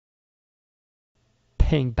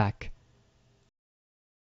ping back.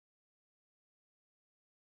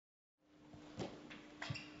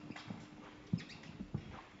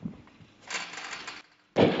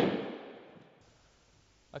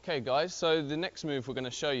 Okay guys, so the next move we're going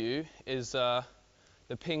to show you is the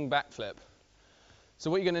ping backflip.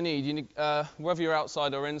 So what you're going to need, whether you're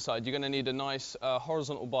outside or inside, you're going to need a nice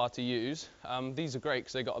horizontal bar to use. These are great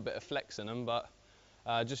because they've got a bit of flex in them, but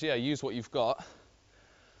use what you've got.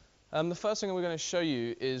 The first thing we're going to show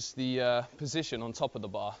you is the position on top of the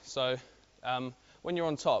bar. So when you're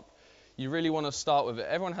on top, you really want to start with it.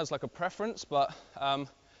 Everyone has like a preference, but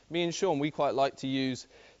me and Sean, we quite like to use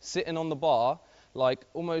sitting on the bar, like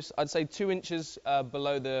almost, I'd say 2 inches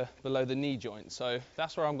below the knee joint. So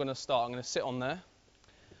that's where I'm going to start. I'm going to sit on there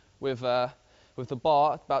with the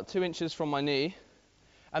bar about 2 inches from my knee.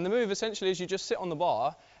 And the move essentially is you just sit on the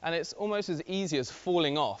bar, and it's almost as easy as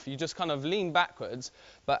falling off. You just kind of lean backwards,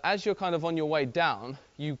 but as you're kind of on your way down,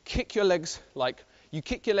 you kick your legs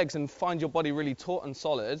and find your body really taut and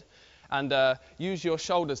solid, and use your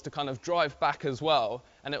shoulders to kind of drive back as well,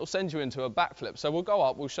 and it will send you into a backflip. So we'll go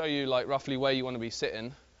up, we'll show you like roughly where you want to be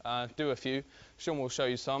sitting, do a few. Sean will show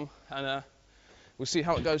you some, and we'll see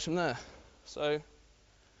how it goes from there. So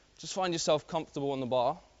just find yourself comfortable on the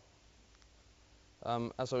bar.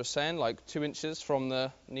 As I was saying, like 2 inches from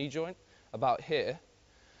the knee joint, about here.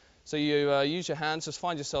 So you use your hands, just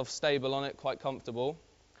find yourself stable on it, quite comfortable.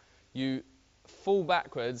 You fall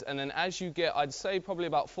backwards, and then as you get, I'd say probably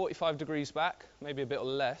about 45 degrees back, maybe a bit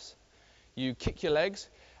less, you kick your legs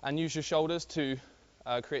and use your shoulders to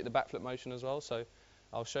create the backflip motion as well. So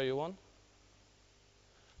I'll show you one.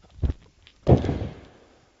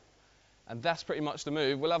 And that's pretty much the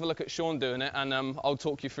move. We'll have a look at Sean doing it, and I'll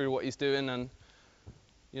talk you through what he's doing and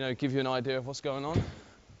give you an idea of what's going on.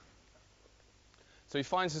 So he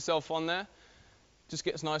finds himself on there, just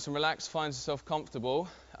gets nice and relaxed, finds himself comfortable.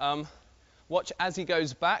 Watch as he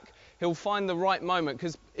goes back, he'll find the right moment,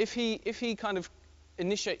 because if he kind of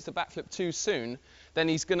initiates the backflip too soon, then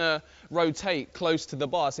he's going to rotate close to the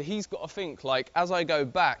bar. So he's got to think, like, as I go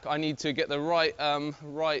back, I need to get the right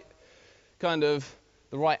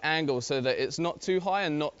angle so that it's not too high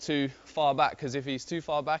and not too far back, because if he's too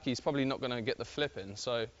far back, he's probably not going to get the flip in.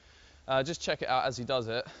 So just check it out as he does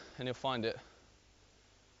it, and you'll find it.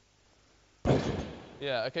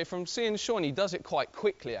 Yeah, okay, from seeing Sean, he does it quite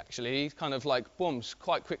quickly, actually. He kind of like booms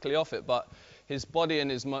quite quickly off it, but his body and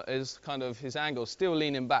his angle is still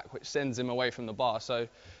leaning back, which sends him away from the bar. So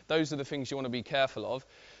those are the things you want to be careful of.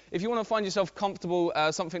 If you want to find yourself comfortable,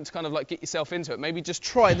 something to kind of like get yourself into it, maybe just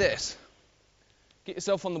try this. Get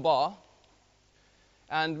yourself on the bar,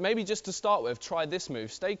 and maybe just to start with, try this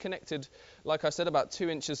move. Stay connected, like I said, about 2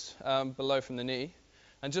 inches below from the knee,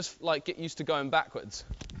 and just like get used to going backwards.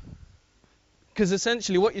 Because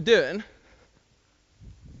essentially what you're doing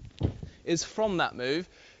is from that move,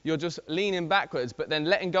 you're just leaning backwards, but then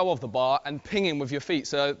letting go of the bar and pinging with your feet.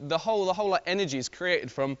 So the whole like, energy is created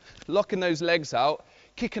from locking those legs out,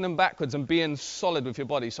 kicking them backwards, and being solid with your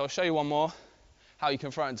body. So I'll show you one more, how you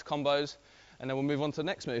can throw it into combos, and then we'll move on to the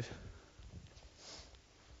next move.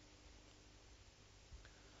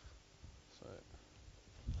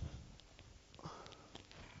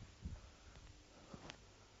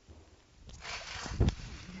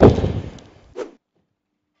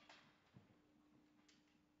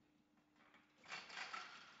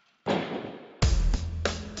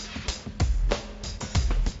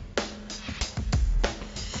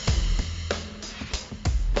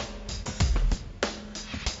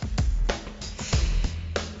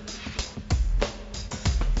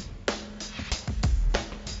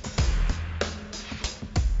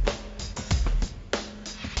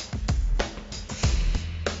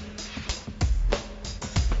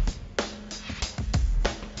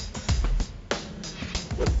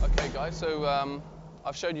 Okay guys, so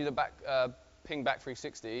I've showed you the ping back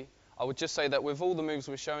 360. I would just say that with all the moves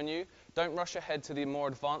we're showing you, don't rush ahead to the more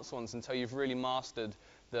advanced ones until you've really mastered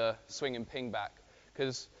the swing and ping back,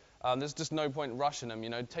 because there's just no point rushing them.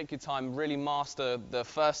 Take your time, really master the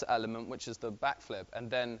first element, which is the backflip, and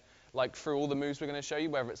then like through all the moves we're going to show you,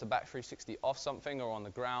 whether it's a back 360 off something or on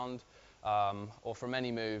the ground or from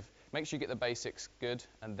any move, make sure you get the basics good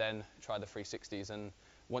and then try the 360s. And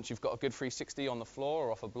once you've got a good 360 on the floor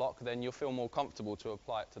or off a block, then you'll feel more comfortable to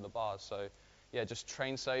apply it to the bars. So yeah, just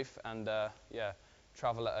train safe and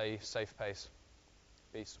travel at a safe pace.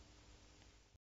 Peace.